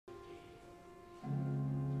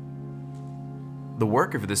The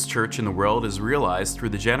work of this church in the world is realized through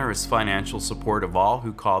the generous financial support of all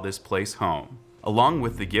who call this place home. Along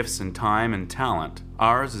with the gifts and time and talent,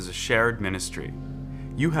 ours is a shared ministry.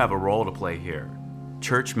 You have a role to play here.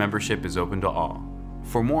 Church membership is open to all.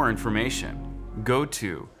 For more information, go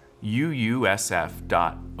to uusf.org.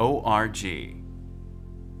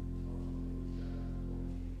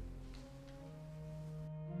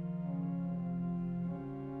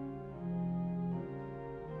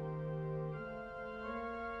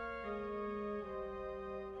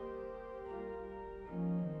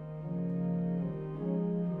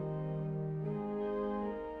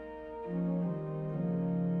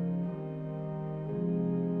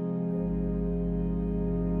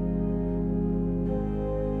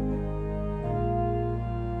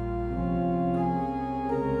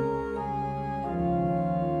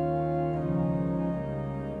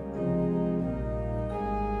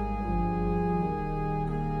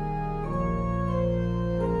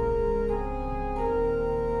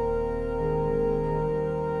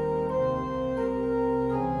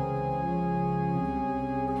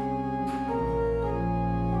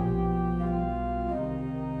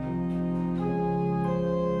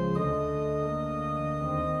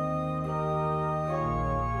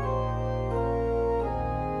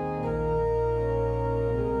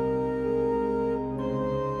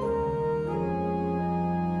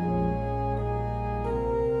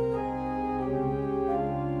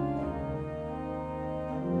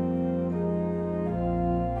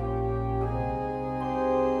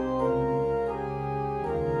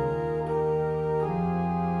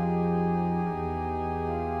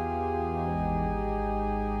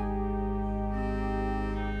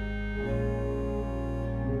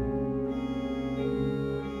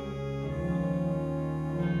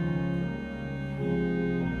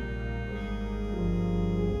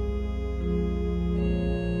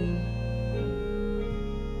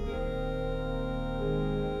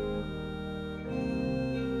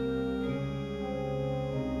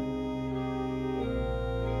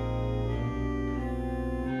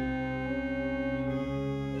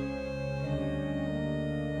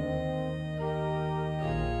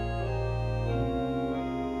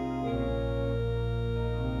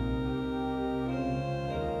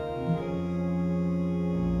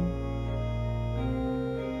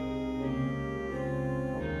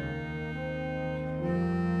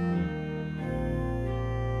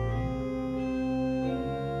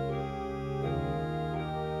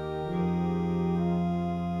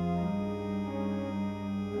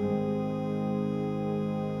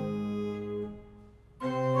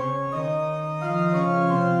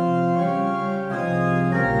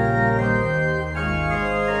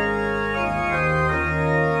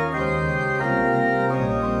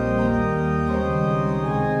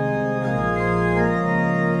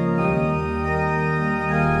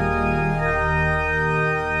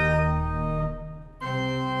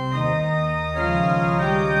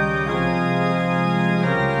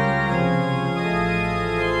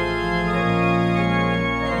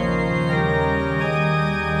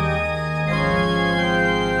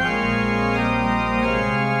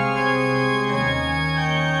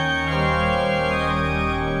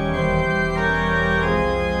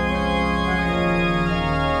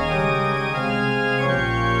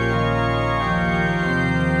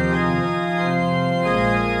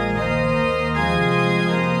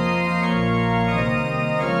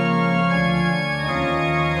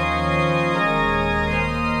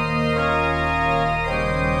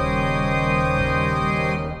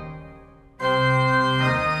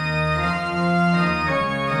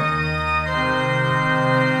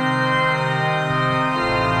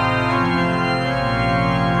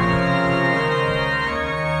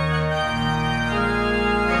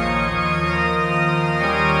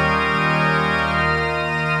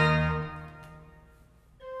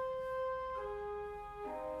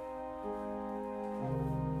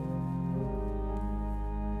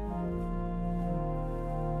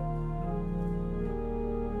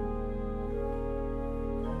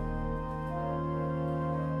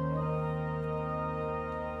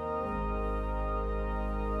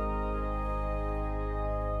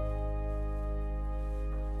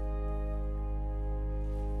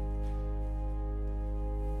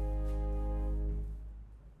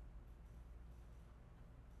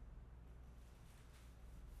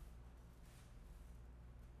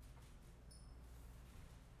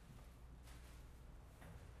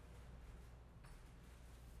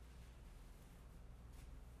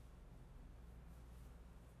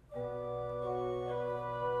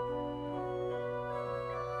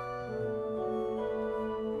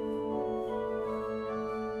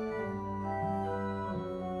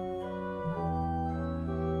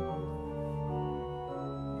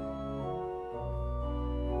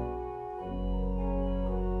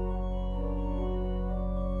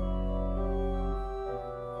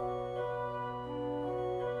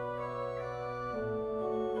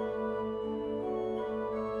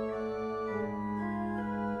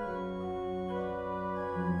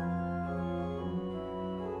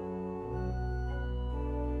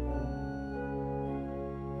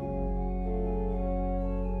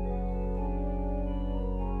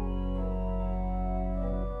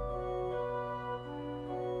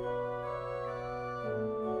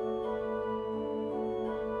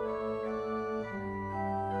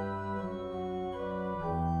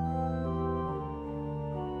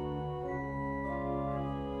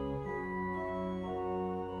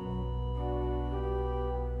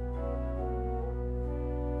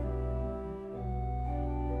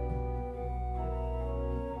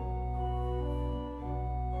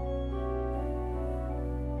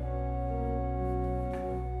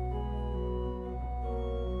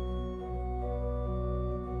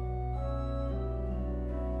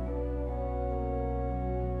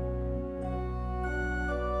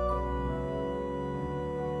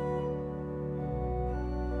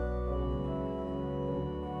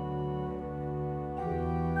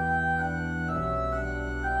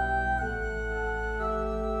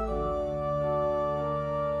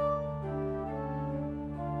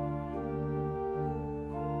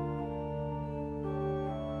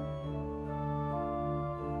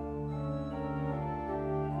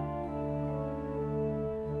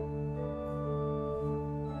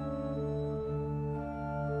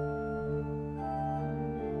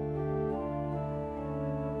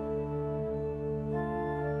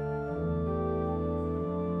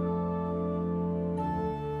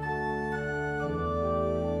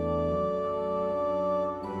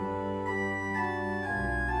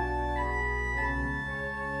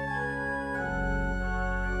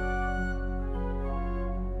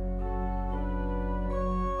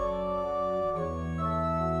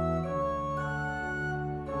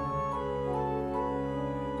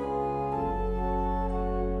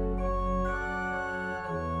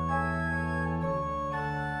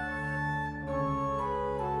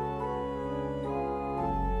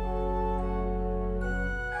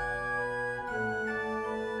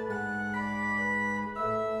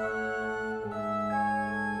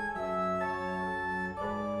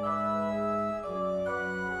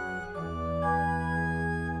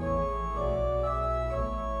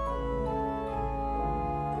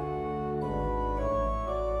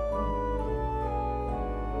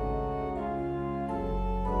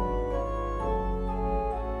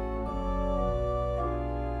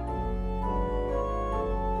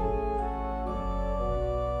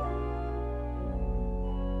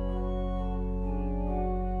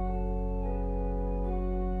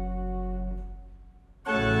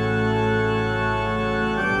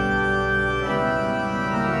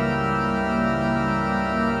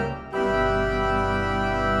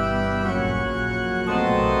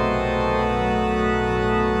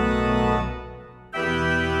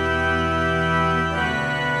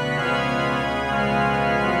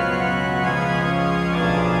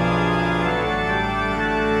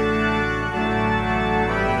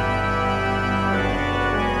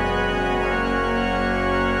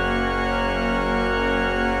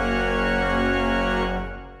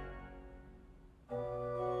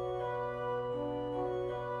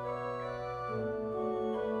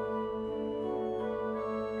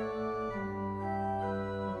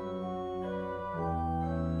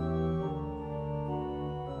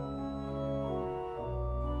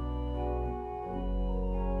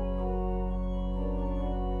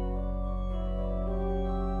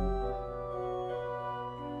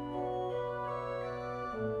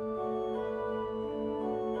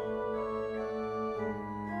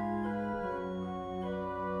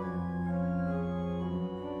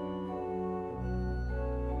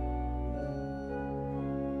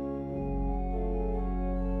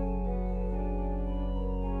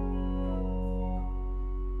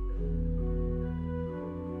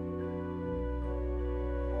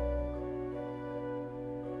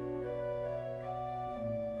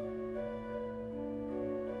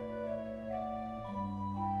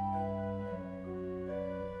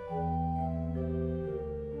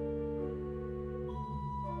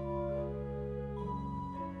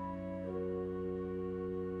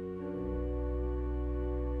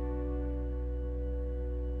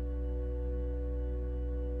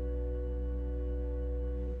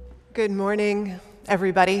 Good morning,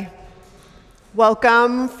 everybody.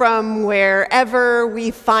 Welcome from wherever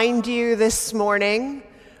we find you this morning.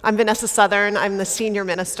 I'm Vanessa Southern. I'm the senior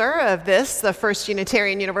minister of the First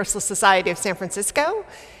Unitarian Universalist Society of San Francisco,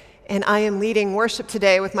 and I am leading worship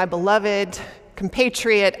today with my beloved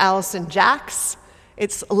compatriot, Allison Jacks.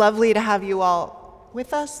 It's lovely to have you all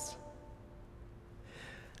with us.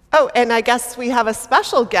 Oh, and I guess we have a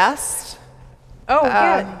special guest. Oh,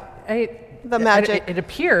 yeah. The magic. It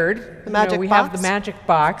appeared. The magic we box. have the magic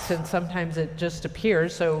box, and sometimes it just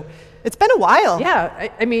appears. So it's been a while. yeah,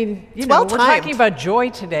 I mean, It's we're well-timed. talking about joy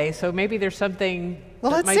today, so maybe there's something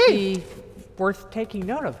Well, that let's might see. be worth taking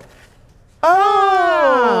note of.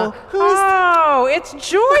 Oh, who's Oh, it's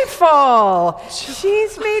Joyful.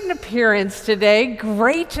 She's made an appearance today.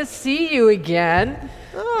 Great to see you again.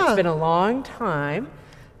 It's been a long time.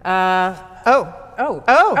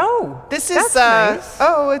 This is that's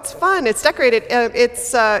nice. it's fun. It's decorated.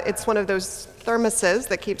 It's one of those thermoses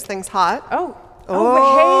that keeps things hot.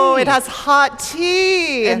 Oh, hey. It has hot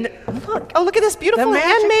tea. And look, look at this beautiful the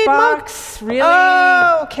magic handmade mug. box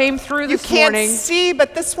really came through You this can't morning. see,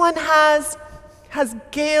 but this one has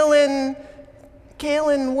Galen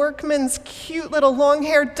Workman's cute little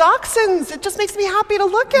long-haired dachshunds. It just makes me happy to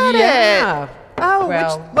look at Yeah. it. Oh,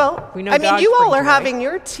 we know I mean, dogs you all bring are joy. having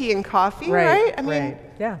your tea and coffee, right? I mean, right.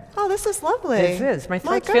 Yeah. oh, this is lovely. This is. My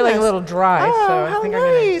throat's goodness. feeling a little dry, Oh, so I how think I'm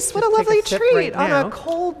gonna nice. What a just take a lovely sip treat right on now. a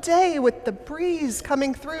cold day with the breeze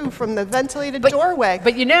coming through from the ventilated doorway.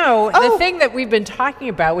 But the Oh. thing that we've been talking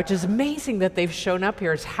about, which is amazing that they've shown up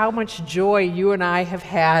here, is how much joy you and I have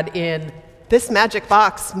had in This magic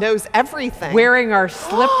box knows everything. wearing our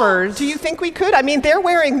slippers. Do you think we could? I mean, they're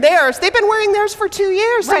wearing theirs. They've been wearing theirs for 2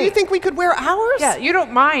 years. So you Right. think we could wear ours? Yeah, you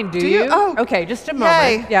don't mind, do you? you? Oh, okay, just a yay.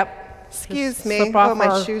 moment. Yep. Excuse Just me. slip off Oh, my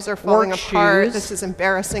our shoes are falling work apart. shoes. This is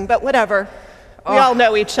embarrassing, but whatever. We Oh. all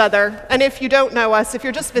know each other. And if you don't know us, if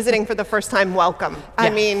you're just visiting for the first time, welcome. I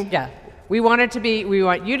mean, yeah. We want you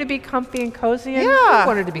to be comfy and cozy, and Yeah. we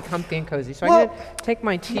wanted to be comfy and cozy. So Well, I'm going to take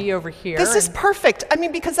my tea over here. this is and- perfect. I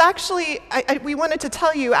mean, because actually, we wanted to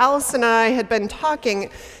tell you, Allison and I had been talking,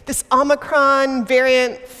 this Omicron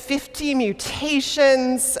variant, 50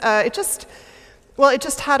 mutations, it just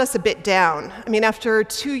had us a bit down. I mean, after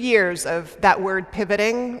 2 years of that word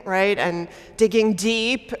pivoting, right, and digging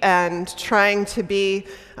deep and trying to be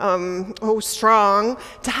strong,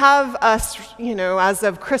 to have us, as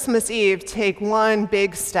of Christmas Eve, take one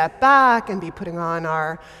big step back and be putting on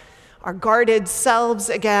our guarded selves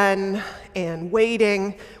again and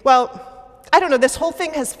waiting. Well, I don't know, this whole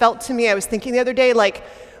thing has felt to me, I was thinking the other day, like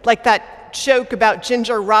that joke about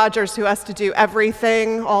Ginger Rogers who has to do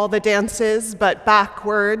everything, all the dances, but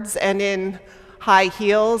backwards and in high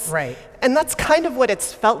heels. Right. And that's kind of what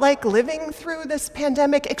it's felt like living through this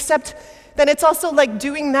pandemic, except then it's also like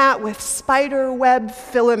doing that with spider web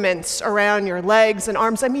filaments around your legs and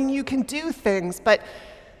arms. I mean, you can do things, but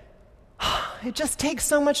it just takes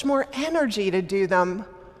so much more energy to do them.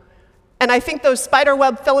 And I think those spider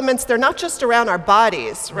web filaments, they're not just around our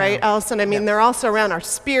bodies, right, Allison? I mean, they're also around our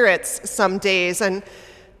spirits some days. And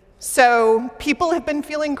so people have been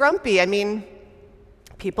feeling grumpy. I mean,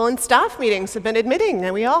 people in staff meetings have been admitting,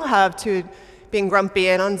 and we all have, to being grumpy,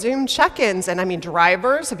 and on Zoom check-ins. And I mean,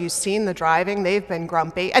 drivers, have you seen the driving? They've been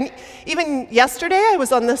grumpy. And even yesterday, I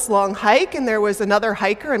was on this long hike, and there was another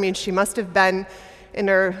hiker. I mean, she must have been in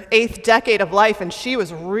her 8th decade of life, and she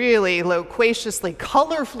was really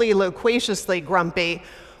colorfully loquaciously grumpy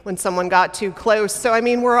when someone got too close. So, I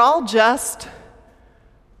mean, we're all just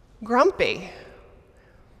grumpy.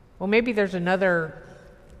 Well, maybe there's another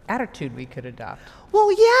attitude we could adopt. Well,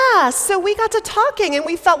 yeah, so we got to talking, and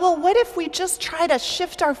we thought, well, what if we just try to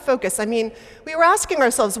shift our focus? I mean, we were asking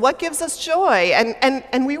ourselves, what gives us joy?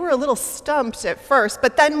 And we were a little stumped at first,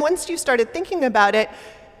 but then once you started thinking about it,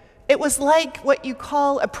 it was like what you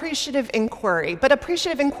call appreciative inquiry, but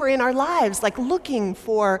appreciative inquiry in our lives, like looking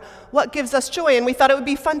for what gives us joy. And we thought it would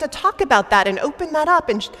be fun to talk about that and open that up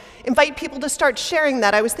and invite people to start sharing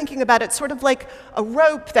that. I was thinking about it sort of like a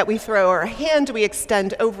rope that we throw or a hand we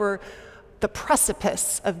extend over the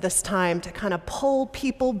precipice of this time to kind of pull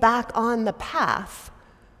people back on the path.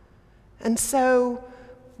 And so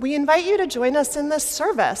we invite you to join us in this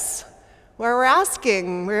service, where we're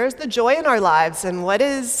asking, where's the joy in our lives, and what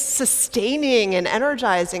is sustaining and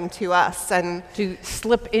energizing to us, and To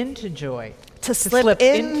slip into joy. to slip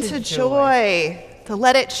into joy, to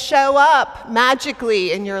let it show up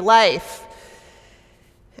magically in your life,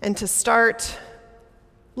 and to start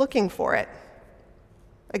looking for it,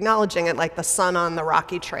 acknowledging it like the sun on the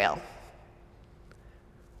rocky trail,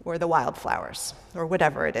 or the wildflowers, or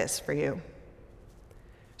whatever it is for you.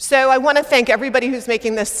 So I want to thank everybody who's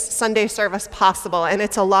making this Sunday service possible, and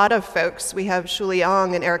it's a lot of folks. We have Shuli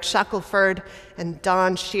Young and Eric Shackelford and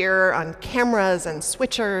Don Shearer on cameras and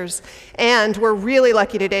switchers, and we're really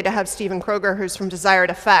lucky today to have Stephen Kroger, who's from Desired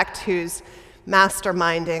Effect, who's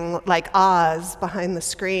masterminding like Oz behind the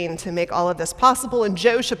screen to make all of this possible, and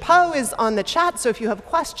Joe Chapeau is on the chat, so if you have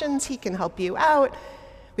questions, he can help you out.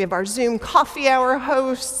 We have our Zoom coffee hour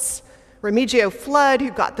hosts, Remigio Flood,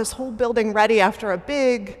 who got this whole building ready after a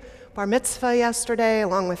big bar mitzvah yesterday,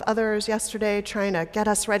 along with others yesterday, trying to get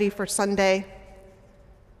us ready for Sunday.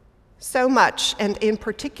 So much, and in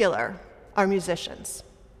particular, our musicians,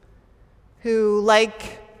 who,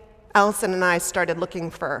 like Allison and I, started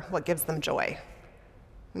looking for what gives them joy.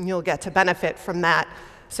 And you'll get to benefit from that.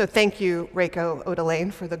 So thank you, Reiko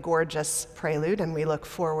Odelaine, for the gorgeous prelude, and we look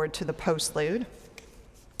forward to the postlude.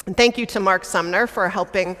 And thank you to Mark Sumner for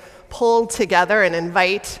helping pull together and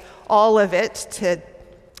invite all of it to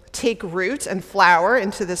take root and flower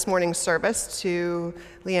into this morning's service, to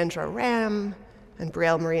Leandra Ram and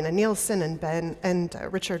Brielle Marina Nielsen and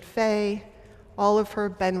Richard Fay, all of her,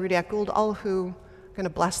 Ben Rudiak Gould, all who are going to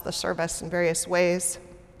bless the service in various ways.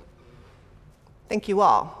 Thank you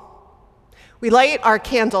all. We light our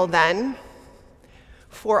candle then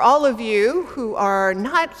for all of you who are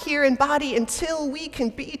not here in body until we can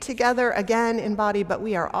be together again in body, but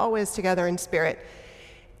we are always together in spirit,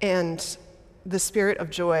 and the spirit of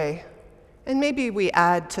joy. And maybe we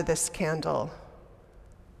add to this candle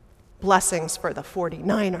blessings for the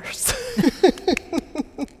 49ers,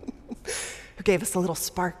 who gave us a little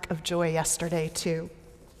spark of joy yesterday too.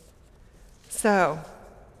 So,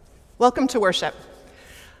 welcome to worship.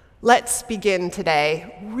 Let's begin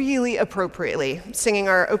today, really appropriately, singing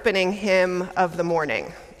our opening hymn of the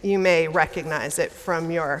morning. You may recognize it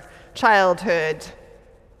from your childhood.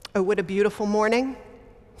 Oh, what a beautiful morning.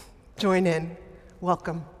 Join in.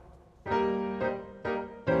 Welcome.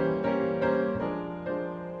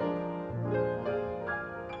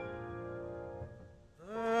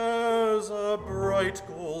 There's a bright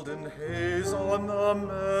golden haze on the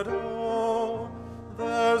meadow.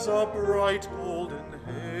 There's a bright golden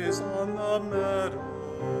haze on the meadow.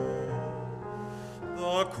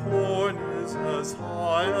 The corn is as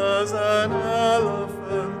high as an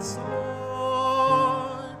elephant's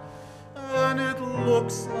eye, and it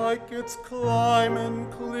looks like it's climbing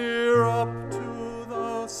clear up to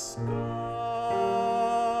the sky.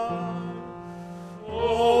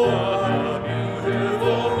 Oh, what a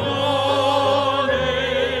beautiful morning!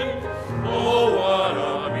 Oh, what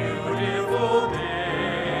a beautiful day!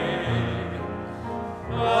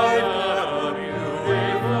 I've got a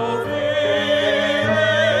beautiful feeling.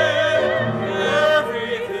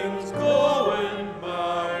 Everything's going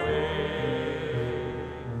my way.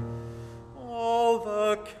 All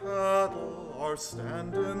the cattle are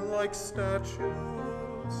standing like statues.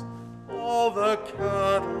 All the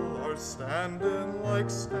cattle are standing like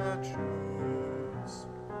statues.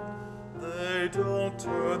 They don't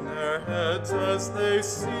turn their heads as they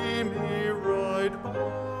see me ride by.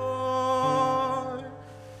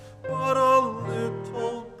 But a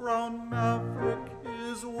little brown maverick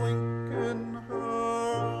is winking her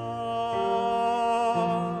eye.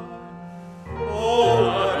 Oh,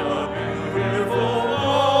 what a beautiful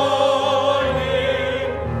morning!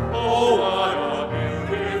 Oh, what a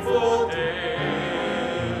beautiful day!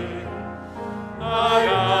 I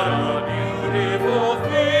got a beautiful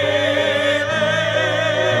feeling.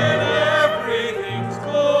 Everything's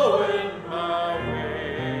going my way.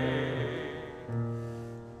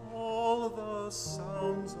 All the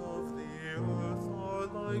sounds of the earth are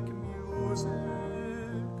like music.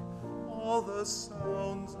 All the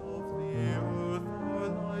sounds of the earth are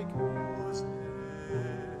like music.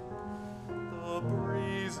 The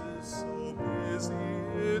breeze is so busy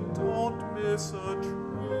it don't miss a tree.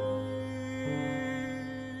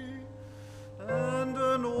 And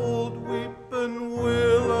an old weeping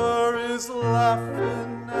willow is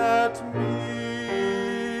laughing at me.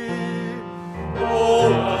 Oh,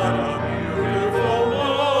 what a beautiful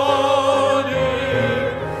morning!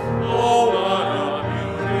 Oh, what a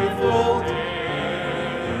beautiful day!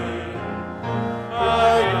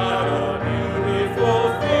 I got a beautiful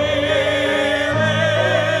feeling.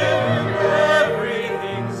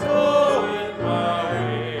 Everything's going my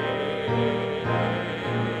way.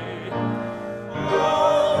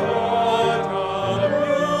 Oh, what a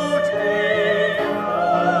beautiful day!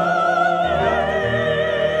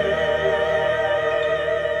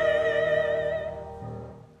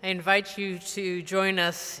 I invite you to join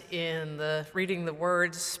us in the reading the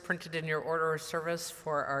words printed in your order of service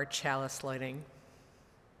for our chalice lighting.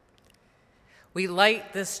 We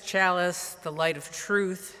light this chalice, the light of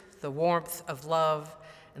truth, the warmth of love,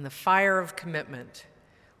 and the fire of commitment.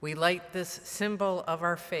 We light this symbol of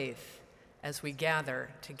our faith as we gather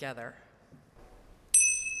together.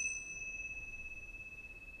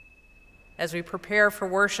 As we prepare for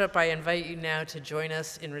worship, I invite you now to join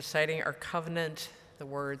us in reciting our covenant. The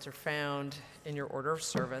words are found in your order of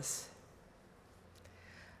service.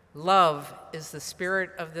 Love is the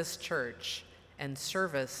spirit of this church, and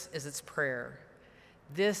service is its prayer.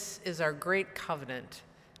 This is our great covenant,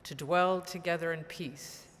 to dwell together in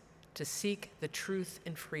peace, to seek the truth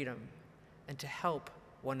in freedom, and to help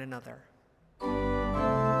one another.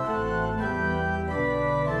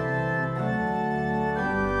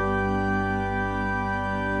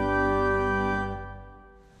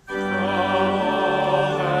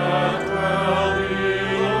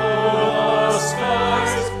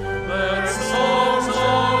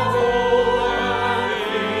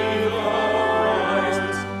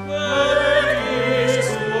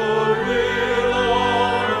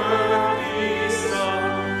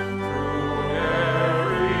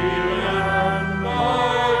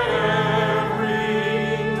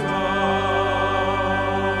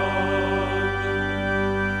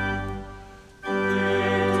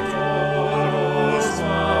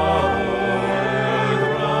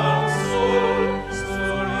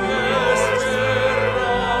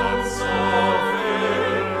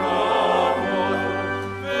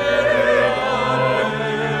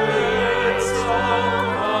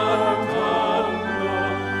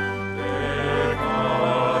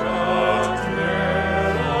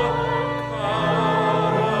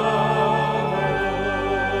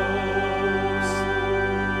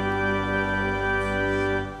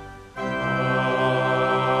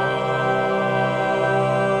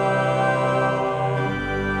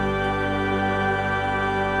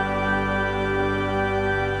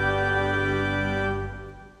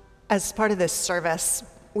 As part of this service,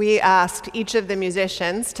 we asked each of the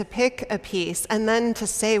musicians to pick a piece and then to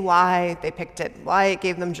say why they picked it, why it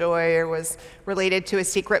gave them joy or was related to a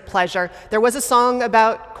secret pleasure. There was a song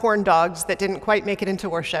about corn dogs that didn't quite make it into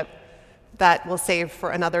worship that we'll save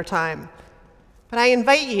for another time. But I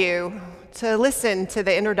invite you to listen to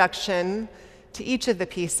the introduction to each of the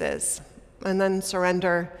pieces and then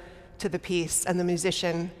surrender to the piece and the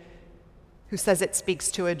musician who says it speaks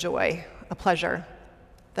to a joy, a pleasure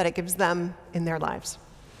that it gives them in their lives.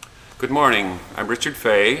 Good morning. I'm Richard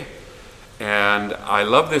Fay, and I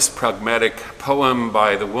love this pragmatic poem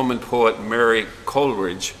by the woman poet Mary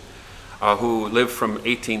Coleridge, who lived from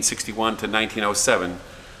 1861 to 1907.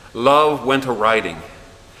 Love went a-riding.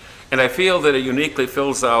 And I feel that it uniquely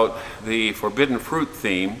fills out the forbidden fruit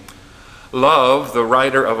theme. Love, the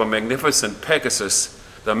rider of a magnificent Pegasus,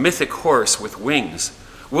 the mythic horse with wings,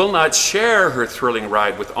 will not share her thrilling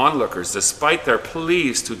ride with onlookers despite their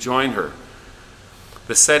pleas to join her.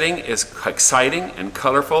 The setting is exciting and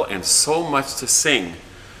colorful and so much to sing.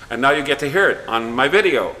 And now you get to hear it on my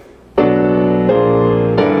video.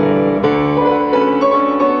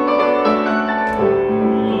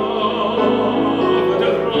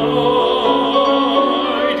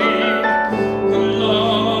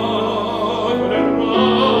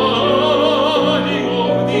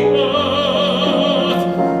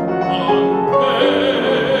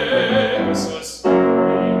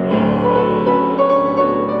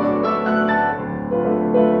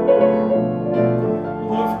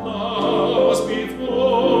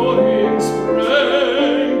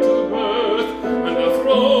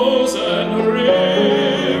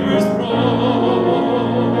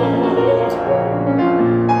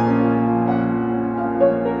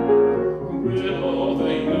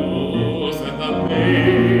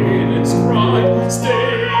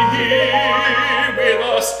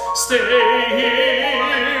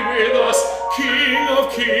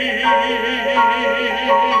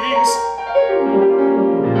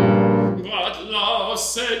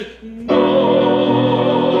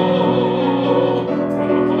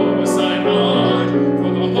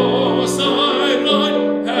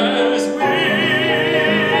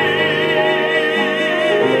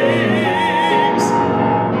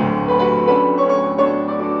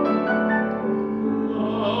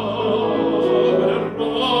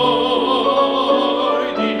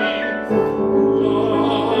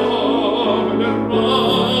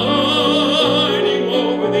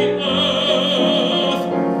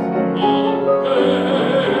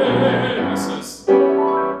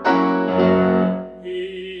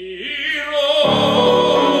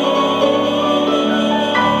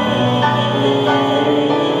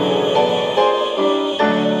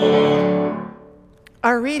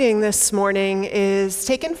 this morning is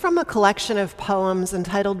taken from a collection of poems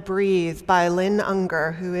entitled Breathe by Lynn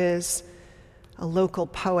Unger, who is a local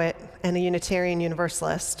poet and a Unitarian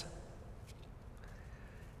Universalist.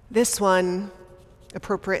 This one,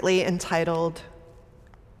 appropriately entitled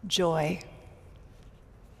Joy.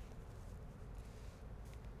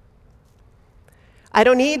 I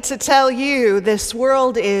don't need to tell you this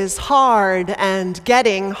world is hard and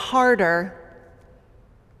getting harder.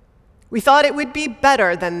 We thought it would be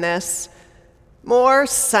better than this, more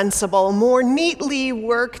sensible, more neatly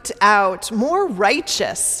worked out, more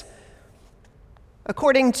righteous,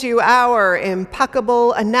 according to our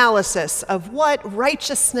impeccable analysis of what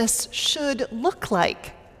righteousness should look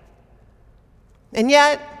like. And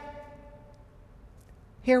yet,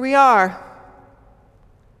 here we are.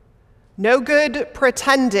 No good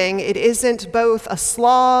pretending it isn't both a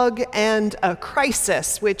slog and a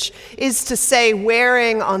crisis, which is to say,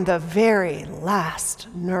 wearing on the very last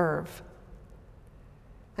nerve.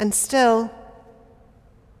 And still,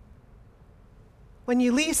 when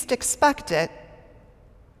you least expect it,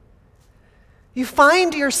 you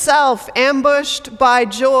find yourself ambushed by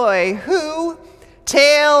joy, who,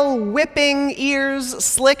 tail whipping, ears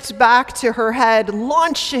slicked back to her head,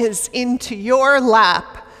 launches into your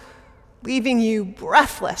lap, leaving you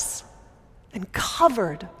breathless and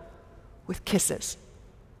covered with kisses.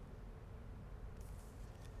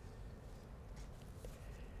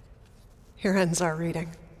 Here ends our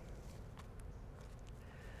reading.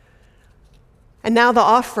 And now the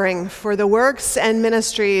offering for the works and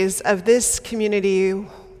ministries of this community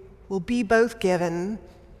will be both given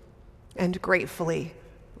and gratefully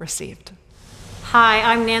received. Hi,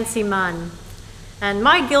 I'm Nancy Munn. And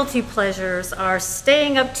my guilty pleasures are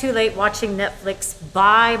staying up too late watching Netflix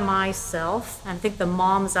by myself, and I think the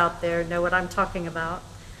moms out there know what I'm talking about,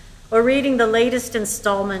 or reading the latest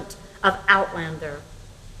installment of Outlander.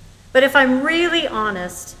 But if I'm really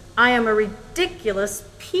honest, I am a ridiculous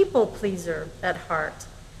people pleaser at heart,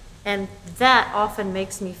 and that often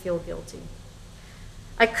makes me feel guilty.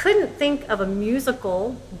 I couldn't think of a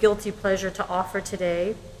musical guilty pleasure to offer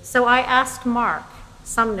today, so I asked Mark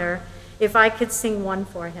Sumner if I could sing one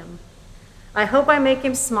for him. I hope I make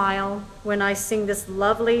him smile when I sing this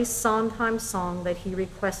lovely Sondheim song that he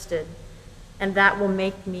requested, and that will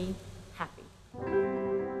make me happy.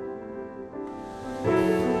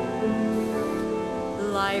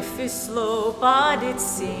 Life is slow, but it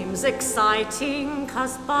seems exciting,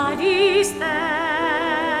 'cause Buddy's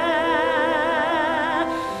there.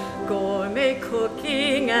 Gourmet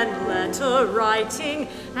cooking and letter writing,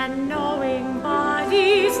 and knowing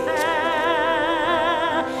Buddy's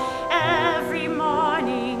there. Every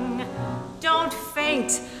morning, don't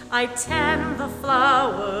faint, I tend the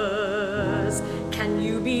flowers. Can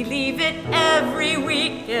you believe it? Every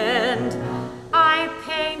weekend, I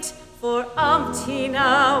paint for umpteen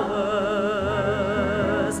hours.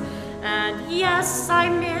 And yes, I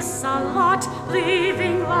miss a lot,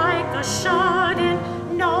 living like a shut-in.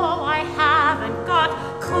 No, I haven't got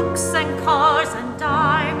cooks and cars and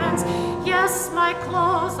diamonds. Yes, my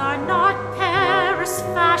clothes are not Paris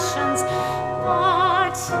fashions,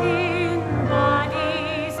 but in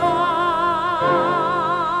Buddy's eyes,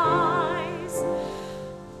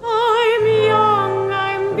 I'm young,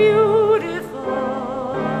 I'm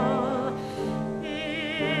beautiful.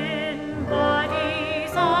 In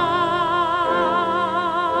Buddy's eyes,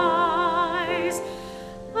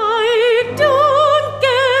 I don't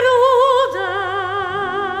get older.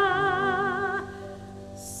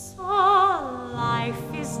 So life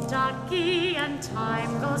is ducky and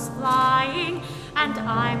time goes flying, and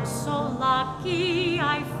I'm so lucky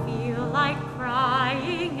I feel like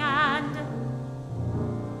crying. And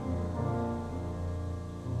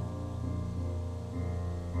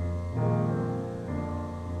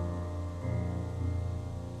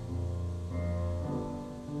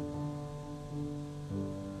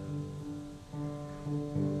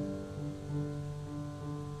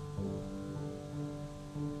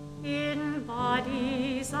in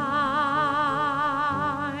Buddy's eyes,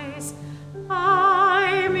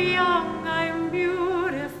 I'm young, I'm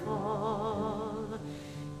beautiful.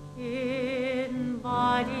 In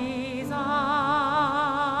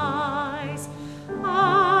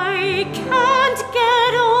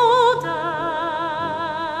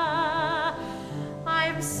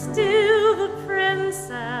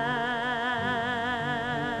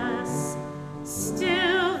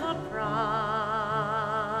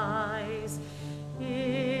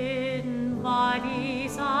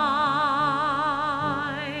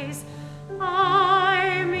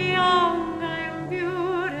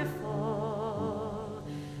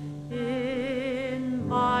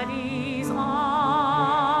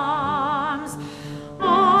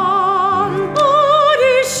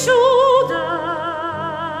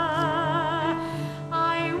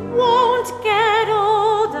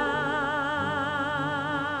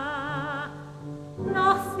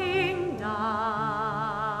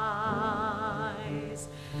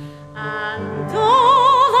And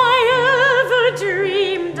all I ever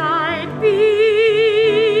dreamed I'd be,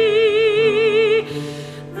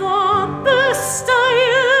 the best I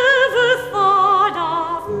ever thought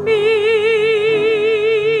of me,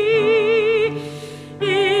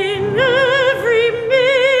 in every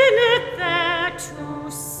minute there to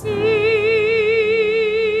see,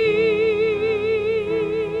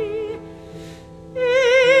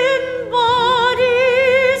 in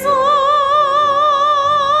body's eyes.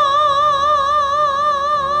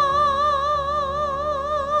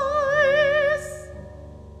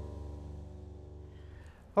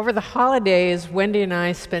 Over the holidays, Wendy and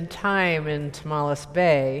I spent time in Tomales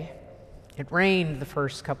Bay. It rained the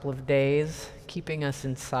first couple of days, keeping us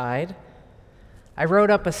inside. I wrote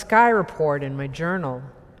up a sky report in my journal.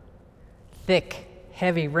 Thick,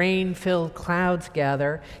 heavy rain-filled clouds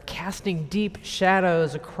gather, casting deep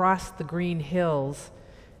shadows across the green hills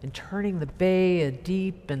and turning the bay a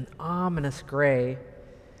deep and ominous gray.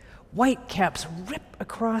 Whitecaps rip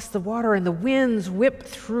across the water and the winds whip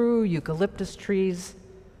through eucalyptus trees.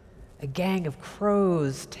 A gang of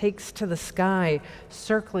crows takes to the sky,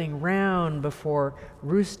 circling round before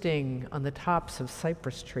roosting on the tops of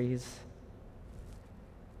cypress trees.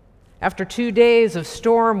 After 2 days of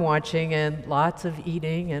storm watching and lots of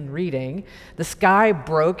eating and reading, the sky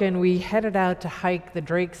broke and we headed out to hike the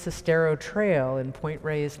Drake Sestero Trail in Point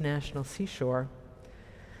Reyes National Seashore.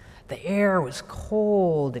 The air was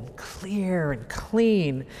cold and clear and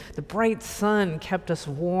clean. The bright sun kept us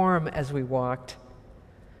warm as we walked.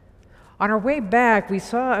 On our way back, we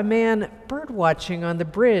saw a man birdwatching on the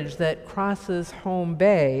bridge that crosses Home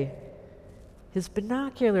Bay. His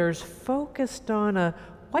binoculars focused on a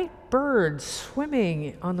white bird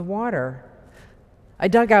swimming on the water. I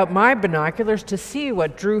dug out my binoculars to see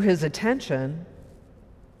what drew his attention.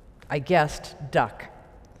 I guessed duck.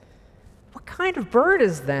 "What kind of bird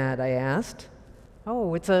is that?" I asked.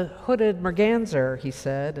 "Oh, it's a hooded merganser," he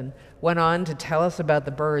said, and went on to tell us about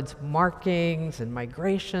the bird's markings and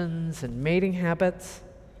migrations and mating habits.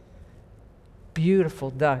 "Beautiful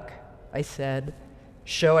duck," I said,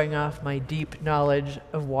 showing off my deep knowledge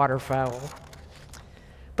of waterfowl.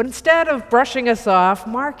 But instead of brushing us off,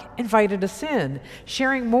 Mark invited us in,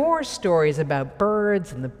 sharing more stories about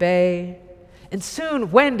birds in the bay. And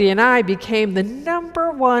soon, Wendy and I became the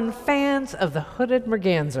 #1 fans of the hooded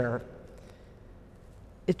merganser.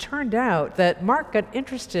 It turned out that Mark got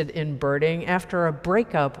interested in birding after a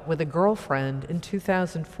breakup with a girlfriend in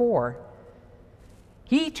 2004.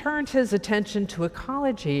 He turned his attention to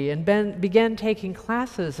ecology and began taking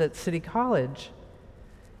classes at City College.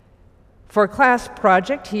 For a class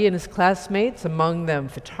project, he and his classmates, among them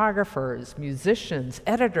photographers, musicians,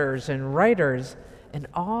 editors, and writers, and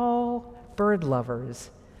all bird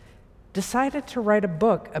lovers, decided to write a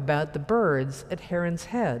book about the birds at Heron's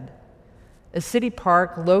Head, a city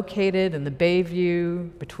park located in the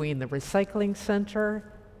Bayview between the recycling center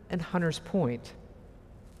and Hunters Point.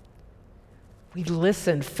 We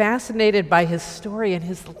listened, fascinated by his story and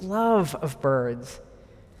his love of birds.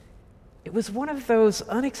 It was one of those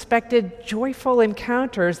unexpected, joyful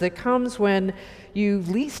encounters that comes when you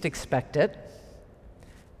least expect it.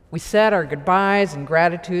 We said our goodbyes and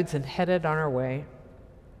gratitudes and headed on our way.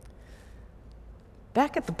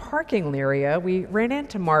 Back at the parking area, we ran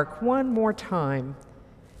into Mark one more time.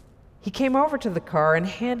 He came over to the car and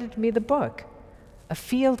handed me the book, a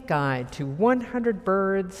field guide to 100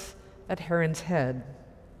 birds at Heron's Head.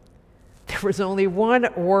 There was only one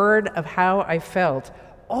word of how I felt: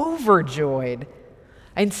 overjoyed.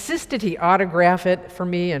 I insisted he autograph it for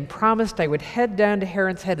me and promised I would head down to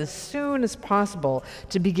Heron's Head as soon as possible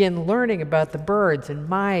to begin learning about the birds in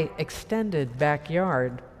my extended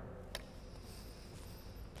backyard.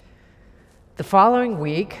 The following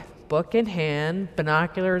week, book in hand,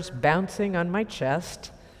 binoculars bouncing on my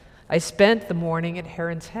chest, I spent the morning at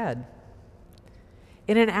Heron's Head.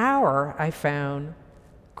 In an hour, I found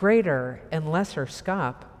greater and lesser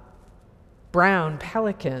scaup, brown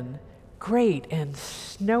pelican, great and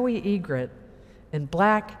snowy egret, and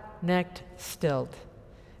black-necked stilt,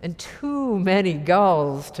 and too many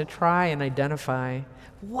gulls to try and identify.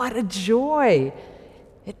 What a joy!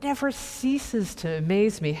 It never ceases to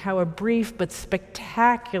amaze me how a brief but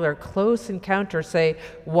spectacular close encounter, say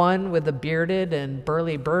one with a bearded and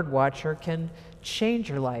burly birdwatcher, can change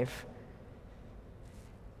your life.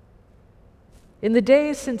 In the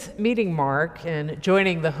days since meeting Mark and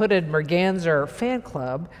joining the Hooded Merganser fan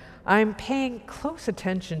club, I'm paying close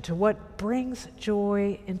attention to what brings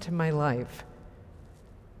joy into my life.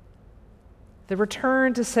 The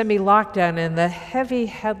return to semi-lockdown and the heavy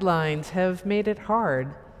headlines have made it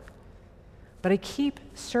hard. but I keep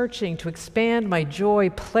searching to expand my joy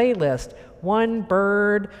playlist, one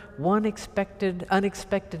bird, one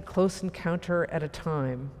unexpected close encounter at a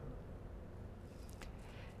time.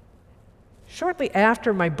 Shortly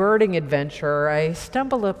after my birding adventure, I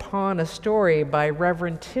stumbled upon a story by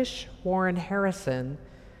Reverend Tish Warren Harrison,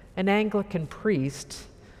 an Anglican priest,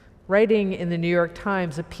 writing in the New York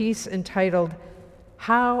Times a piece entitled,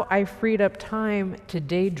 "How I Freed Up Time to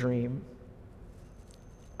Daydream."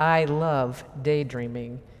 I love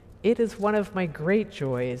daydreaming. It is one of my great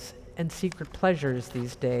joys and secret pleasures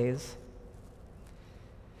these days.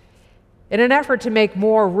 In an effort to make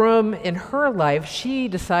more room in her life, she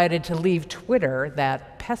decided to leave Twitter,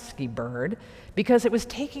 that pesky bird, because it was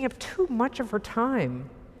taking up too much of her time.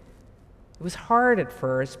 It was hard at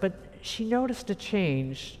first, but she noticed a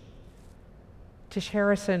change. Tish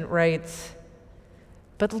Harrison writes,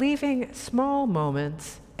 "But leaving small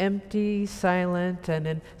moments, empty, silent, and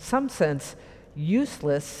in some sense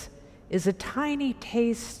useless, is a tiny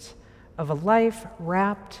taste of a life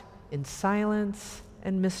wrapped in silence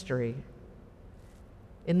and mystery.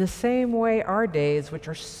 In the same way, our days, which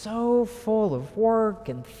are so full of work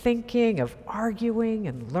and thinking, of arguing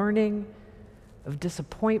and learning, of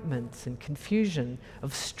disappointments and confusion,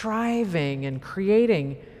 of striving and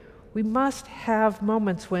creating, we must have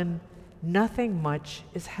moments when nothing much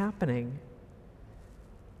is happening.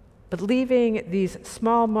 But leaving these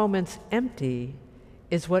small moments empty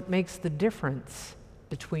is what makes the difference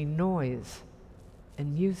between noise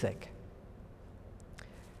and music."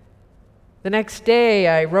 The next day,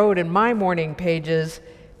 I wrote in my morning pages,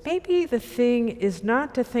 maybe the thing is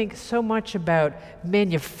not to think so much about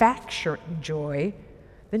manufacturing joy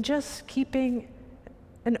than just keeping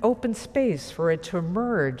an open space for it to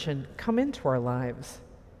emerge and come into our lives.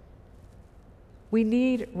 We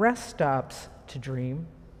need rest stops to dream.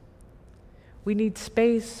 We need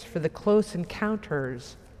space for the close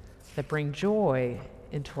encounters that bring joy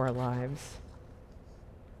into our lives.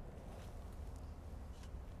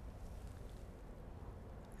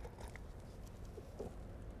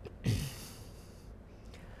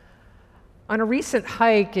 On a recent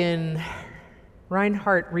hike in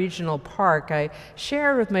Reinhardt Regional Park, I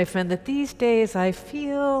shared with my friend that these days I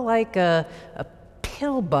feel like a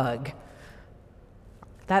pill bug,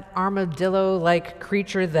 that armadillo-like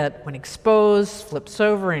creature that, when exposed, flips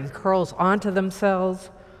over and curls onto themselves,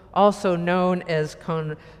 also known as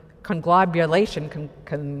conglobulation,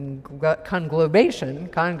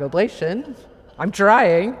 I'm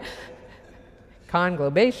trying,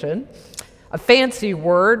 conglobation, a fancy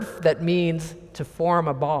word that means to form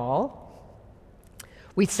a ball.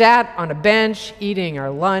 We sat on a bench eating our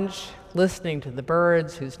lunch, listening to the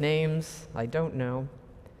birds whose names I don't know,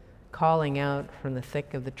 calling out from the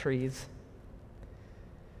thick of the trees.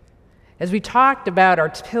 As we talked about our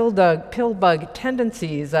pill bug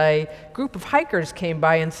tendencies, a group of hikers came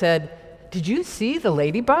by and said, "Did you see the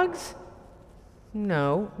ladybugs?"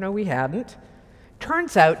 No, we hadn't.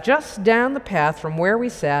 Turns out, just down the path from where we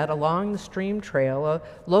sat along the stream trail, a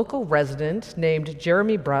local resident named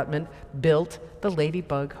Jeremy Brotman built the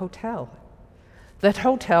Ladybug Hotel. That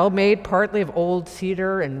hotel, made partly of old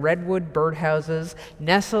cedar and redwood birdhouses,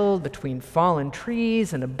 nestled between fallen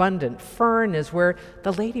trees and abundant fern, is where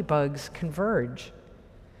the ladybugs converge.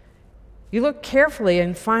 You look carefully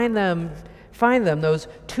and find them, those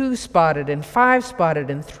 2-spotted and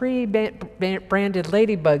 5-spotted and 3-branded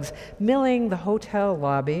ladybugs milling the hotel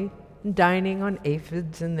lobby and dining on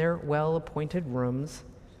aphids in their well-appointed rooms.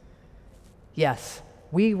 Yes,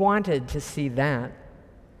 we wanted to see that.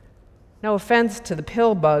 No offense to the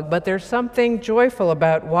pill bug, but there's something joyful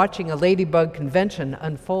about watching a ladybug convention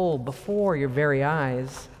unfold before your very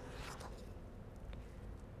eyes.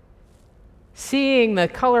 Seeing the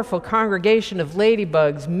colorful congregation of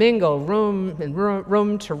ladybugs mingle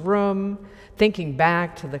room to room, thinking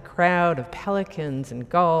back to the crowd of pelicans and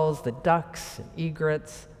gulls, the ducks and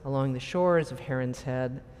egrets along the shores of Heron's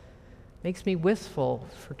Head, makes me wistful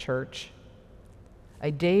for church. I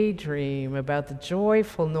daydream about the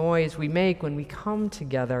joyful noise we make when we come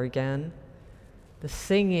together again, the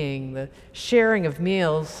singing, the sharing of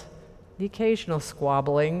meals, the occasional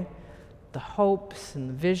squabbling, the hopes and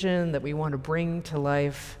the vision that we want to bring to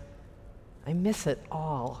life. I miss it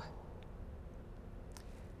all.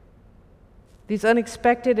 These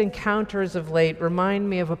unexpected encounters of late remind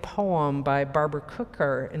me of a poem by Barbara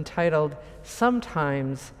Cooker entitled,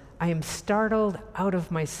 "Sometimes I am startled out of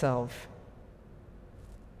myself."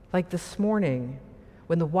 Like this morning,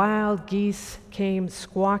 when the wild geese came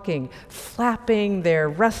squawking, flapping their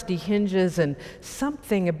rusty hinges, and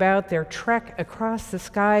something about their trek across the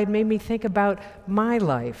sky made me think about my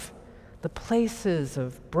life, the places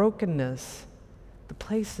of brokenness the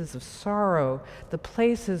places of sorrow, the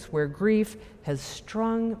places where grief has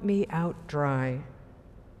strung me out dry.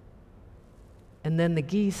 And then the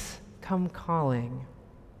geese come calling.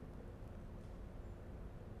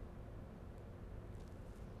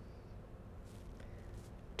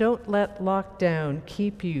 Don't let lockdown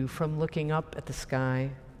keep you from looking up at the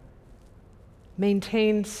sky.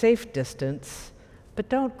 Maintain safe distance, but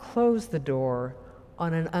don't close the door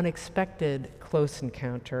on an unexpected close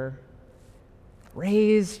encounter.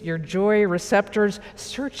 Raise your joy receptors,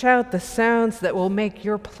 search out the sounds that will make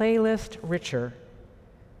your playlist richer.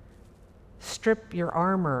 Strip your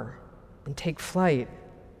armor and take flight.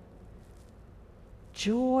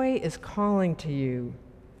 Joy is calling to you.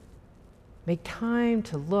 Make time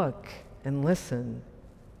to look and listen.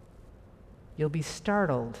 You'll be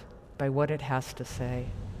startled by what it has to say.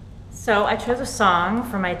 So I chose a song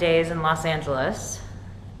from my days in Los Angeles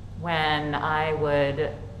when I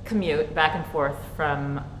would commute back and forth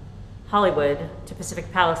from Hollywood to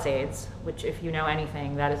Pacific Palisades, which, if you know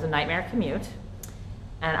anything, that is a nightmare commute.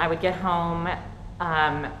 And I would get home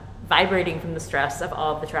vibrating from the stress of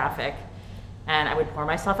all of the traffic. And I would pour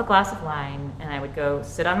myself a glass of wine, and I would go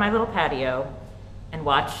sit on my little patio and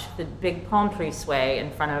watch the big palm tree sway in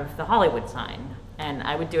front of the Hollywood sign. And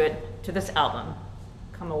I would do it to this album,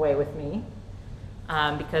 Come Away With Me,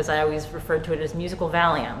 because I always referred to it as musical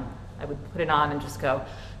Valium. I would put it on and just go,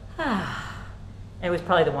 ah. And it was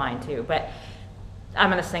probably the wine too, but I'm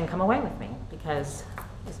gonna sing Come Away With Me because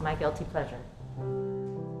it's my guilty pleasure.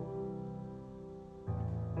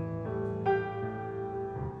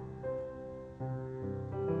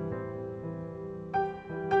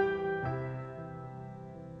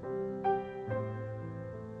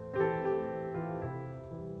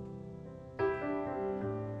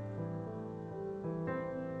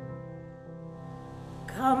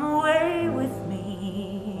 Come away with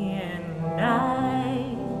me in the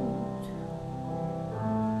night.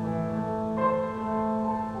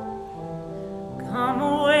 Come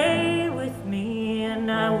away with me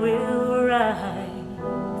and I will write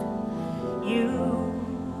you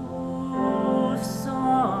a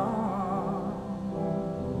song.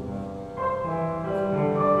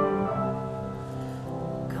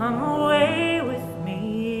 Come away with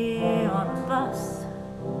me on a bus.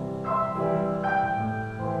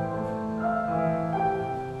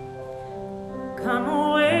 Come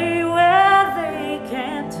away where they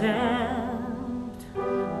can't tempt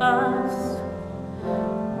us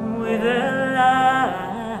with their lies.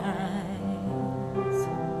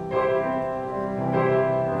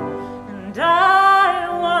 And I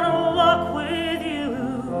want to walk with you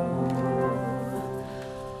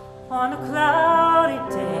on a cloudy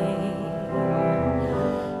day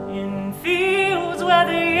in fields where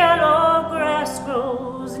the yellow grass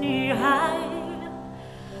grows knee-high.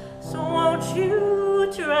 So won't you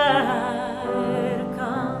try to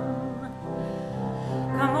come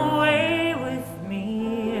away with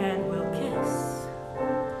me and we'll kiss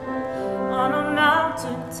on a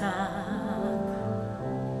mountain top.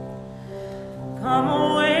 Come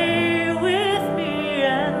away with me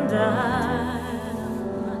and I'll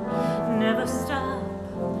never stop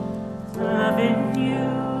loving you.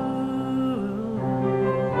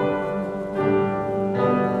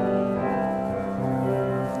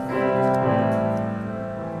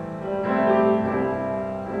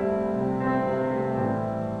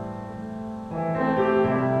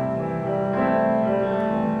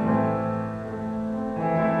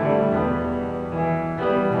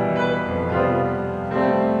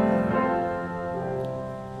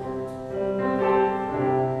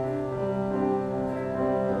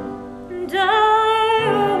 And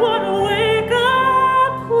I wanna wake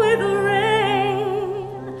up with the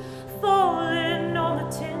rain falling on the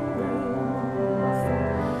tin roof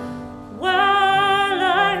while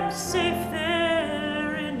I'm safe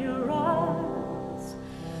there in your arms.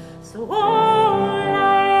 So all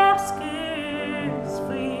I ask is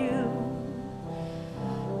for you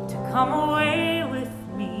to come away with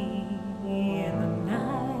me in the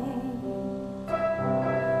night.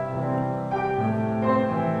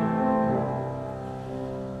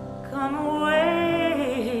 Come away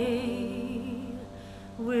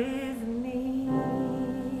with me.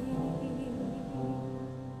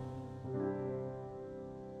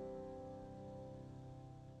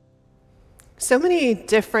 So many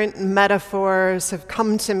different metaphors have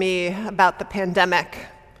come to me about the pandemic.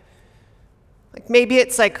 Like maybe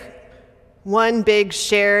it's like one big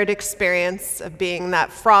shared experience of being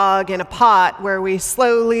that frog in a pot where we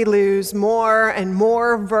slowly lose more and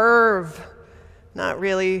more verve, not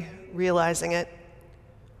really realizing it.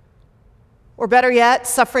 Or better yet,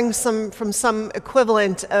 suffering from some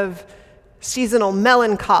equivalent of seasonal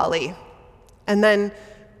melancholy. And then,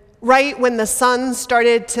 right when the sun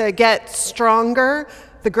started to get stronger,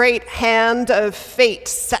 the great hand of fate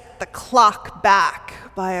set the clock back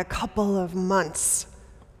by a couple of months.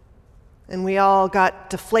 And we all got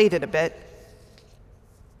deflated a bit.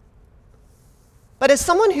 But as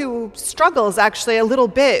someone who struggles actually a little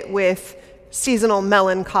bit with seasonal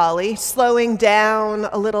melancholy, slowing down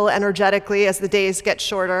a little energetically as the days get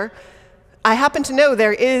shorter, I happen to know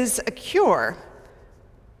there is a cure.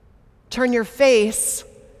 Turn your face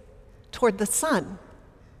toward the sun.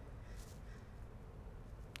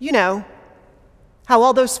 You know, how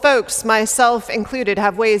all those folks, myself included,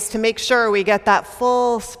 have ways to make sure we get that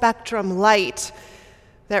full spectrum light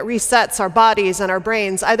that resets our bodies and our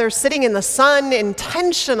brains, either sitting in the sun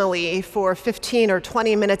intentionally for 15 or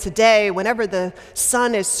 20 minutes a day whenever the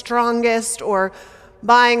sun is strongest, or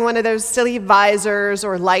buying one of those silly visors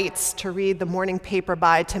or lights to read the morning paper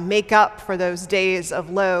by to make up for those days of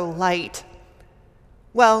low light.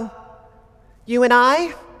 Well, you and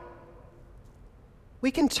I, we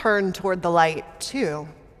can turn toward the light too.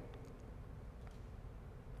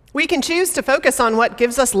 We can choose to focus on what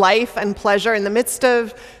gives us life and pleasure in the midst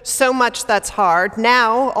of so much that's hard,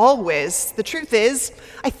 now, always. The truth is,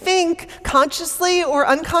 I think consciously or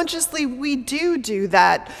unconsciously we do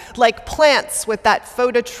that, like plants with that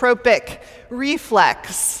phototropic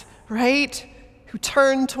reflex, right? Who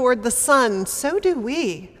turn toward the sun, so do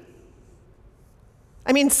we.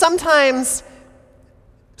 I mean, sometimes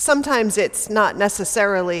it's not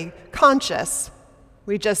necessarily conscious.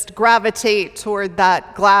 We just gravitate toward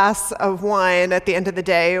that glass of wine at the end of the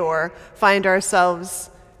day, or find ourselves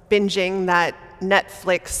binging that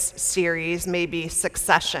Netflix series, maybe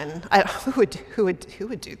Succession. Who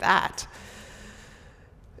would do that?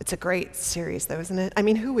 It's a great series, though, isn't it? I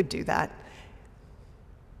mean, who would do that?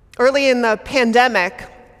 Early in the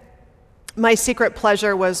pandemic, my secret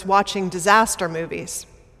pleasure was watching disaster movies.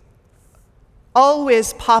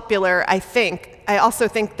 Always popular, I think. I also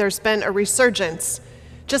think there's been a resurgence.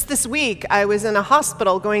 Just this week, I was in a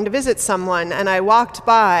hospital going to visit someone, and I walked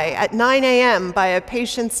by at 9 a.m. by a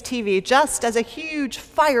patient's TV just as a huge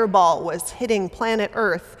fireball was hitting planet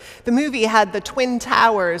Earth. The movie had the Twin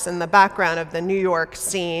Towers in the background of the New York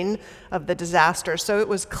scene of the disaster, so it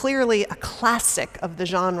was clearly a classic of the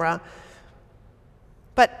genre.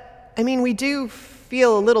 But, I mean, we do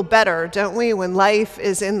feel a little better, don't we, when life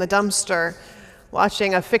is in the dumpster,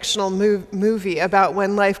 watching a fictional movie about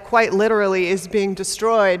when life quite literally is being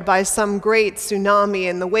destroyed by some great tsunami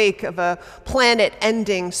in the wake of a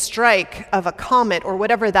planet-ending strike of a comet or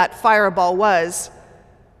whatever that fireball was.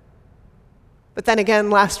 But then again,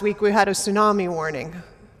 last week we had a tsunami warning.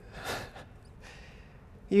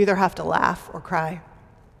 You either have to laugh or cry.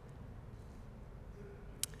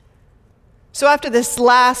 So after this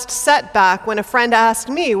last setback, when a friend asked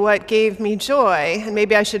me what gave me joy, and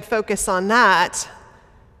maybe I should focus on that,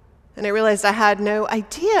 and I realized I had no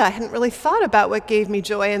idea. I hadn't really thought about what gave me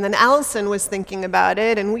joy, and then Allison was thinking about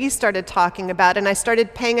it, and we started talking about it, and I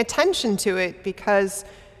started paying attention to it, because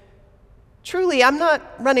truly, I'm not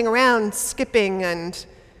running around skipping and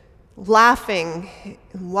laughing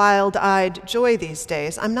in wild-eyed joy these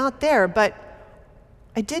days. I'm not there, but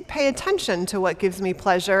I did pay attention to what gives me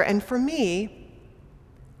pleasure, and for me,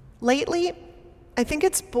 lately, I think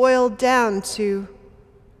it's boiled down to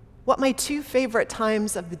what my two favorite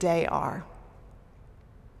times of the day are.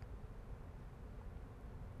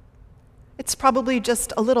 It's probably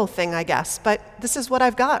just a little thing, I guess, but this is what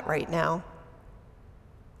I've got right now.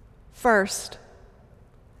 First,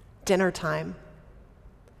 dinner time.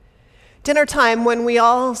 Dinner time when we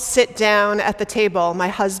all sit down at the table, my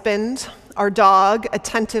husband, our dog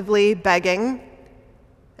attentively begging,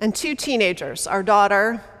 and two teenagers, our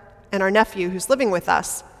daughter and our nephew who's living with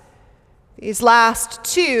us. These last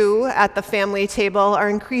two at the family table are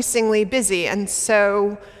increasingly busy, and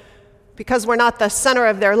so because we're not the center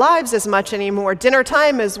of their lives as much anymore, dinner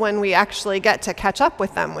time is when we actually get to catch up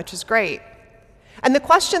with them, which is great. And the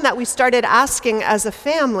question that we started asking as a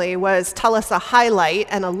family was, tell us a highlight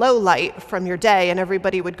and a low light from your day, and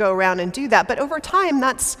everybody would go around and do that. But over time,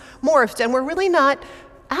 that's morphed, and we're really not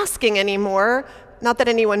asking anymore, not that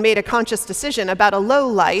anyone made a conscious decision about a low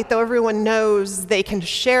light, though everyone knows they can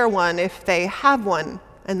share one if they have one,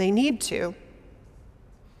 and they need to.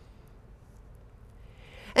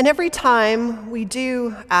 And every time we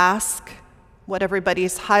do ask what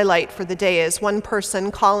everybody's highlight for the day is, one person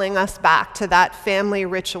calling us back to that family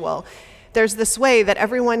ritual, there's this way that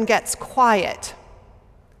everyone gets quiet,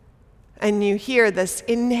 and you hear this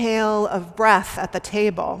inhale of breath at the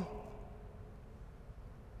table.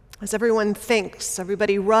 As everyone thinks,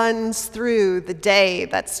 everybody runs through the day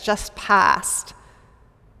that's just passed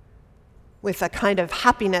with a kind of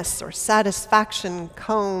happiness or satisfaction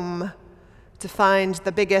comb to find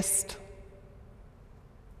the biggest.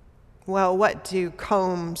 Well, what do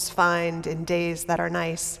combs find in days that are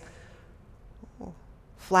nice?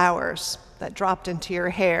 Flowers that dropped into your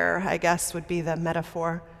hair, I guess, would be the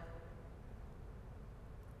metaphor.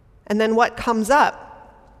 And then what comes up?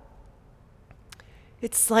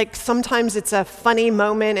 It's like sometimes it's a funny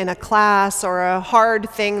moment in a class or a hard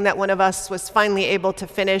thing that one of us was finally able to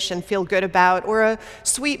finish and feel good about, or a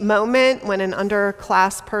sweet moment when an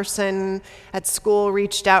underclass person at school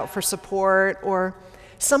reached out for support, or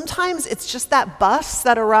sometimes it's just that bus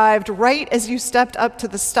that arrived right as you stepped up to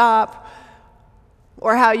the stop,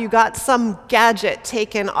 or how you got some gadget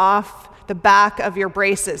taken off the back of your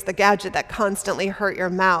braces, the gadget that constantly hurt your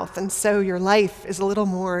mouth, and so your life is a little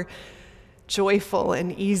more joyful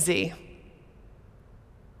and easy.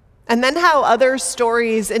 And then how other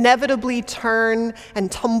stories inevitably turn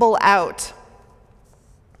and tumble out.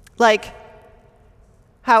 Like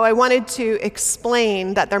how I wanted to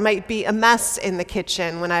explain that there might be a mess in the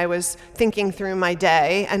kitchen when I was thinking through my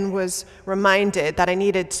day, and was reminded that I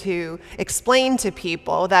needed to explain to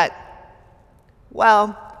people that,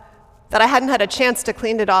 well, that I hadn't had a chance to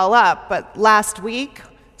clean it all up, but last week,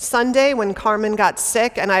 Sunday, when Carmen got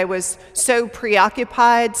sick and I was so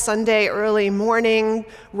preoccupied Sunday early morning,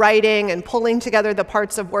 writing and pulling together the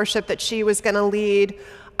parts of worship that she was going to lead,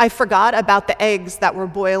 I forgot about the eggs that were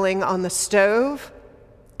boiling on the stove.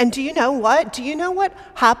 And do you know what? Do you know what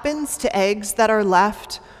happens to eggs that are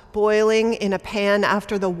left boiling in a pan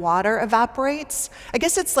after the water evaporates? I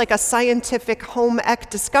guess it's like a scientific home ec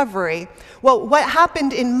discovery. Well, what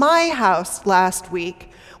happened in my house last week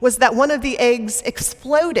was that one of the eggs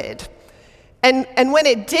exploded. And when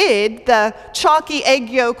it did, the chalky egg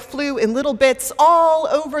yolk flew in little bits all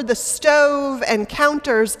over the stove and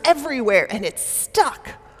counters everywhere, and it stuck.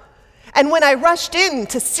 And when I rushed in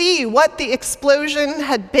to see what the explosion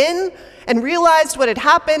had been and realized what had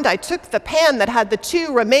happened, I took the pan that had the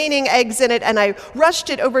 2 remaining eggs in it and I rushed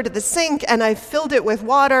it over to the sink and I filled it with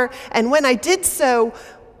water. And when I did so,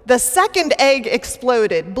 the second egg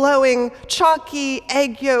exploded, blowing chalky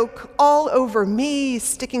egg yolk all over me,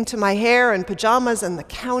 sticking to my hair and pajamas and the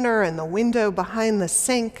counter and the window behind the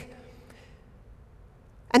sink.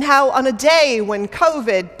 And how on a day when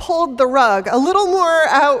COVID pulled the rug a little more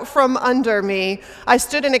out from under me, I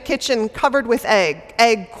stood in a kitchen covered with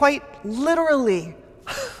egg quite literally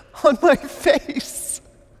on my face.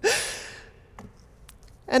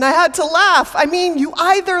 And I had to laugh. I mean, you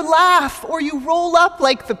either laugh or you roll up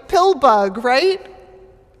like the pill bug, right?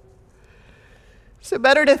 So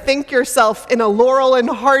better to think yourself in a Laurel and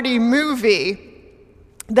Hardy movie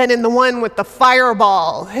than in the one with the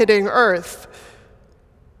fireball hitting Earth.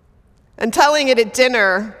 And telling it at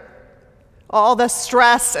dinner, all the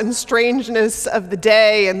stress and strangeness of the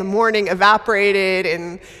day and the morning evaporated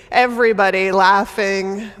and everybody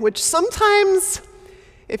laughing, which sometimes,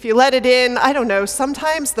 if you let it in, I don't know,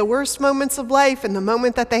 sometimes the worst moments of life and the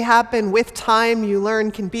moment that they happen with time, you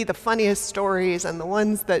learn, can be the funniest stories and the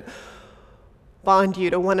ones that bond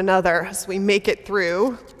you to one another as we make it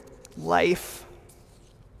through life.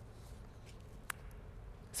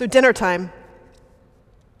 So dinner time.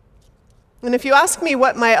 And if you ask me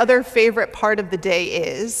what my other favorite part of the day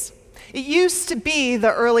is, it used to be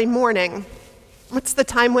the early morning. It's the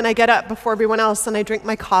time when I get up before everyone else and I drink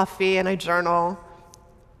my coffee and I journal.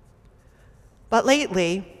 But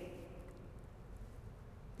lately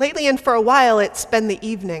and for a while, it's been the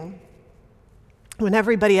evening when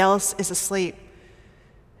everybody else is asleep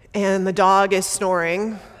and the dog is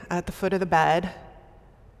snoring at the foot of the bed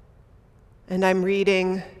and I'm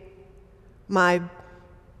reading my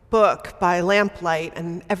book by lamplight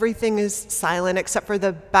and everything is silent except for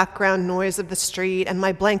the background noise of the street, and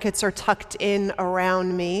my blankets are tucked in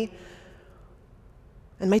around me.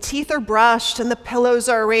 And my teeth are brushed and the pillows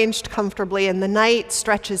are arranged comfortably and the night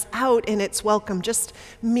stretches out in its welcome, just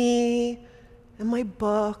me and my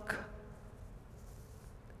book.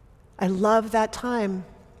 I love that time.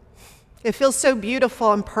 It feels so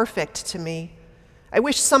beautiful and perfect to me. I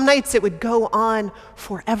wish some nights it would go on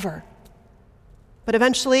forever. But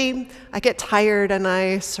eventually I get tired and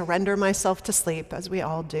I surrender myself to sleep, as we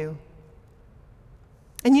all do.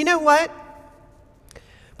 And you know what?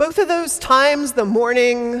 Both of those times, the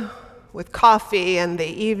morning with coffee and the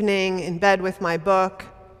evening in bed with my book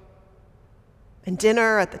and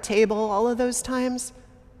dinner at the table, all of those times,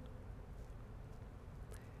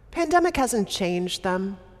 pandemic hasn't changed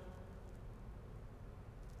them.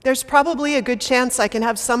 There's probably a good chance I can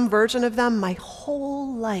have some version of them my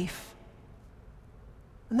whole life.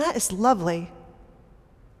 And that is lovely.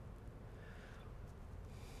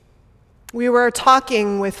 We were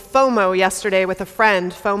talking with FOMO yesterday with a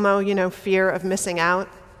friend. FOMO, fear of missing out.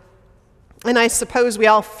 And I suppose we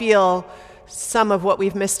all feel some of what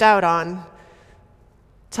we've missed out on.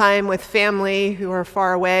 Time with family who are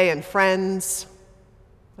far away and friends,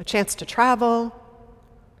 a chance to travel,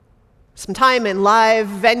 some time in live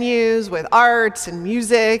venues with art and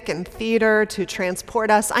music and theater to transport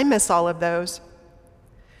us. I miss all of those.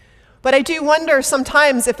 But I do wonder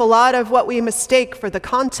sometimes if a lot of what we mistake for the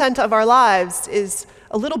content of our lives is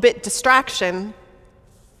a little bit distraction.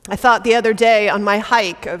 I thought the other day on my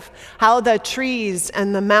hike of how the trees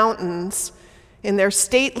and the mountains, in their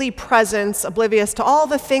stately presence, oblivious to all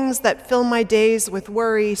the things that fill my days with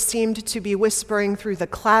worry, seemed to be whispering through the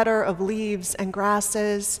clatter of leaves and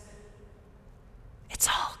grasses, "It's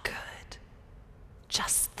all good.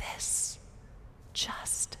 Just this.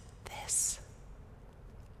 Just this."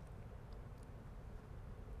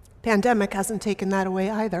 Pandemic hasn't taken that away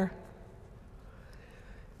either.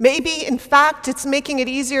 Maybe, in fact, it's making it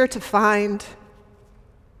easier to find.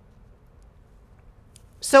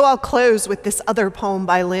 So I'll close with this other poem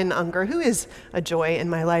by Lynn Unger, who is a joy in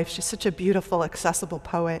my life. She's such a beautiful, accessible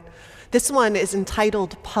poet. This one is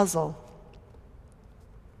entitled Puzzle.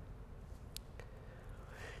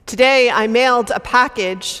 Today, I mailed a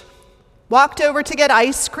package, walked over to get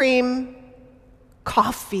ice cream,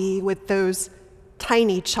 coffee with those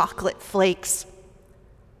tiny chocolate flakes,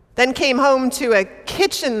 then came home to a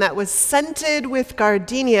kitchen that was scented with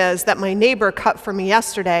gardenias that my neighbor cut for me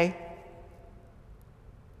yesterday.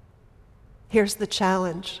 Here's the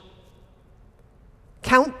challenge.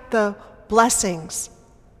 Count the blessings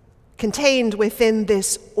contained within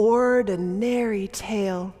this ordinary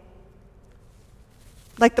tale.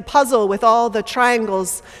 Like the puzzle with all the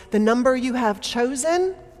triangles, the number you have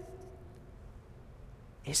chosen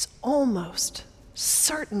is almost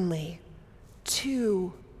certainly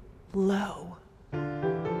too low.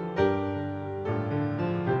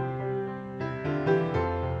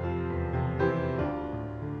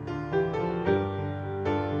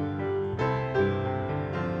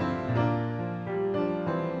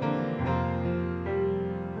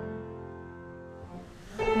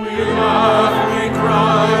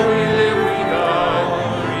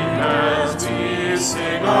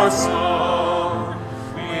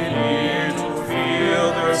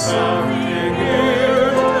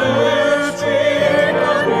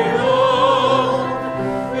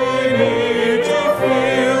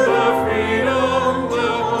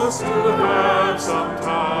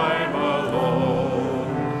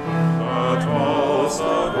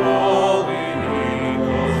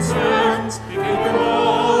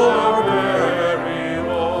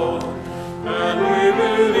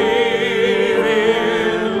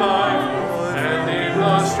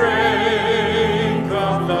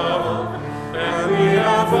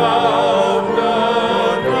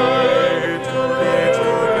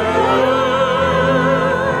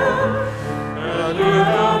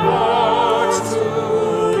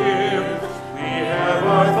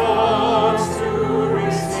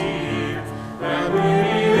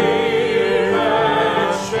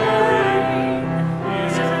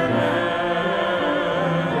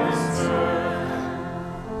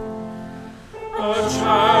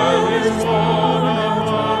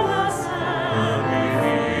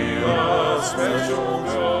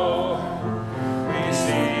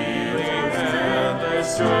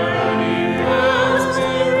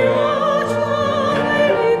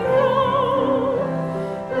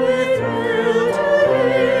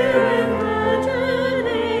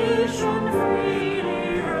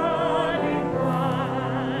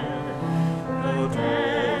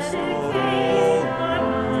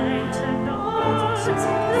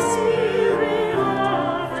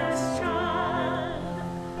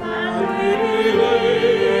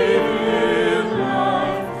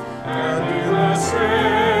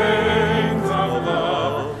 Say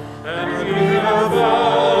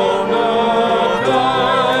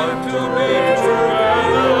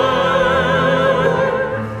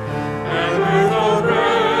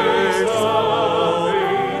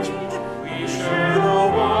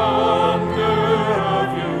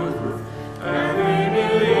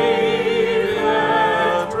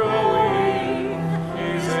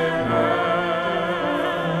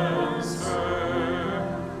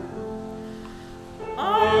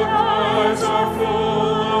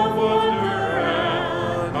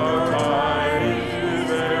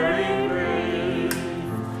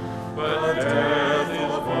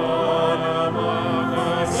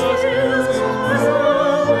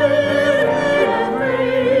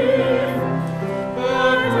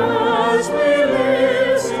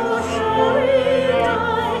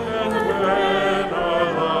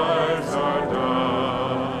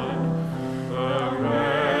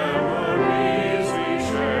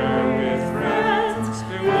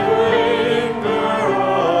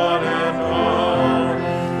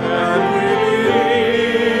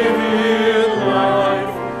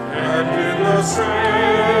the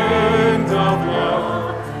strength of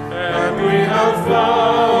love, and we have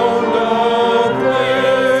found a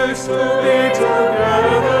place to be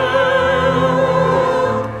together.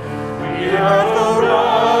 We have the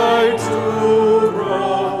right to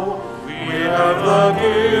grow, we have the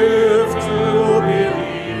gift to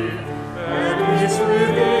believe, and peace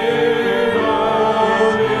within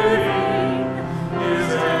our living is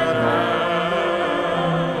an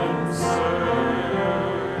answer.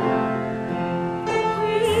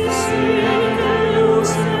 We seek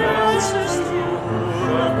elusive answers to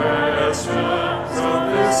the questions of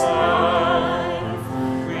this life.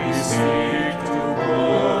 We seek to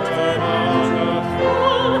put an end to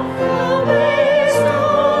the ways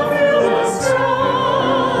of human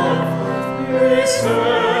strife. We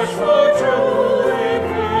search for truth in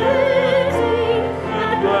purity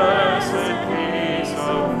and blessed peace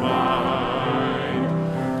of mind.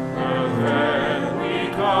 And then we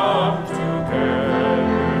come together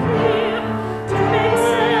to make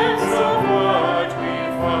sense of what we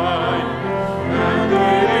find, and we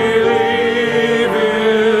believe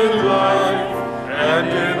in life and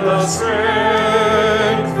in the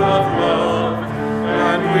strength of love,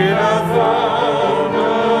 and we have found a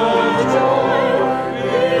joy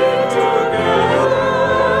being together,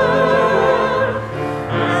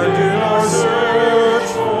 and in our search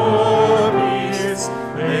for peace,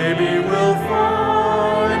 maybe we'll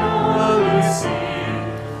finally see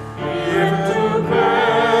if the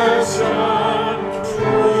question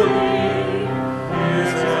truly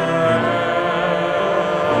is an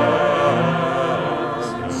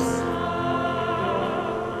answer.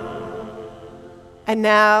 And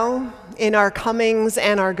now, in our comings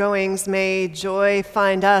and our goings, may joy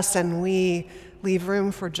find us and we leave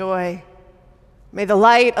room for joy. May the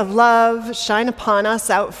light of love shine upon us,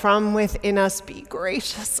 out from within us, be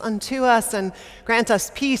gracious unto us, and grant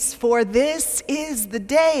us peace, for this is the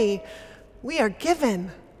day we are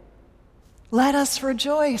given. Let us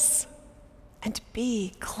rejoice and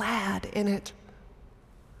be glad in it.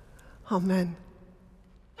 Amen.